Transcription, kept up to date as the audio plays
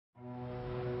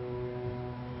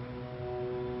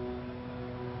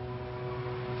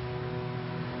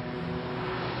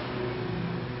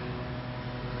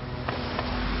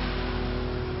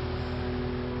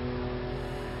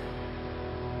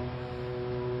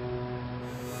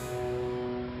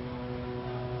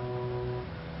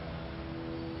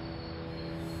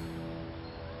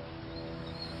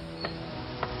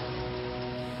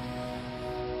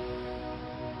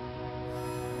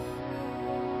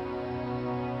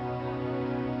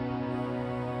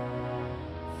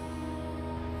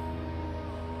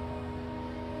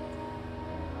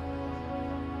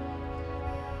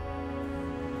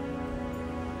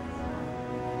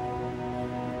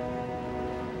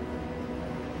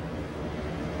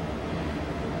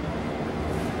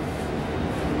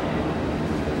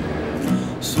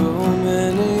So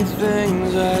many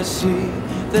things I see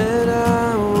that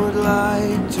I would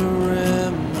like to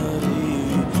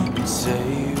remedy and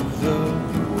save the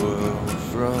world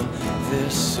from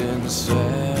this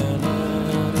insanity.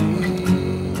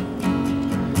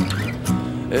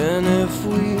 And if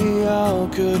we all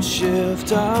could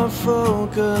shift our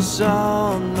focus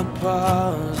on the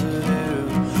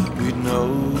positive, we'd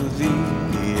know the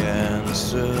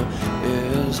answer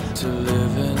is to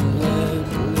live and let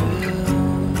live.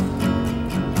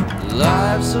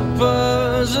 Life's a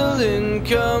puzzle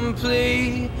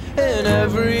incomplete, and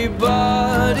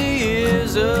everybody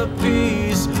is a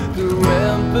piece. Through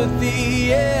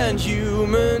empathy and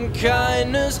human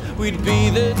kindness, we'd be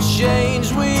the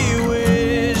change we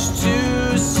wish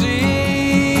to see.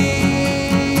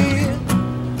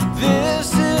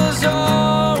 This is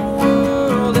our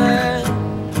world and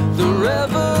the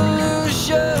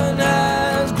revolution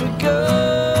has begun.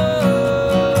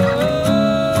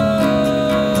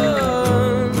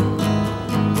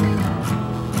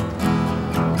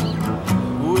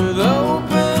 With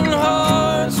open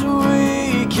hearts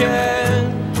we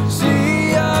can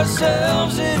see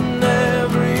ourselves in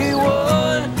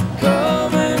everyone.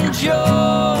 Come and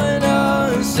join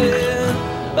us in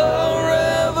a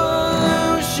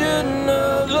revolution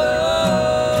of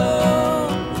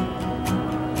love.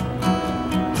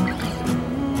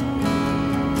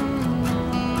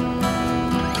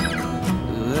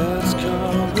 Let's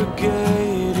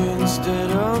congregate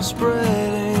instead of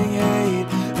spreading hate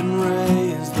and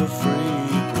raise the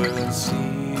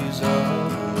frequencies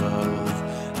of love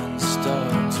and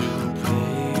start to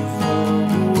pave the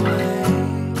way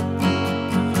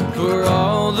for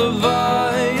all the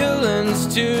violence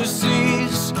to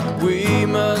cease. We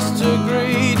must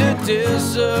agree to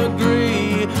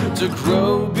disagree, to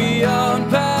grow beyond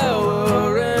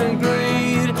power and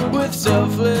greed. With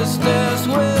selflessness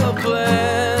we'll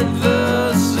plant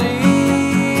the seed.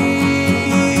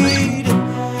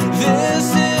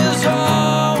 This is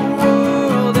our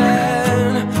world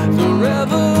and the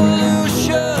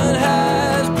revolution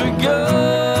has begun.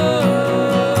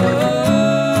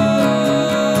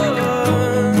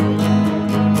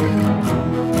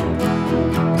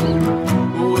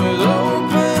 With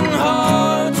open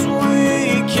hearts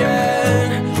we can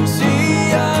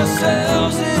see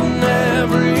ourselves in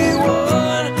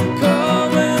everyone.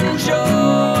 Come and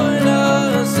join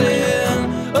us in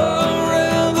a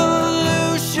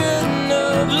revolution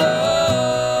of love.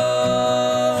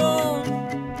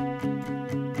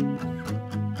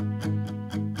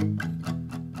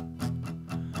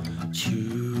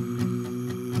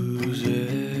 Choose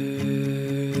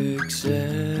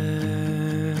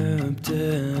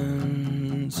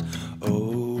acceptance over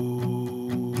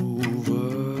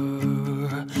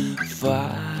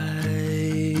fighting.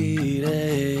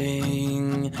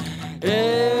 Everyone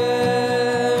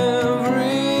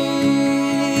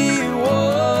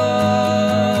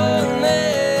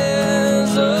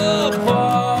is a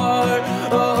part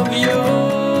of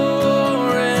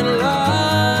your enlightening.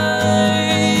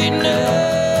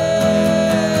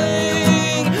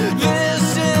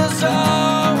 This is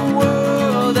our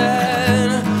world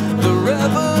and the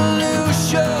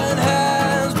revolution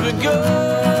has begun.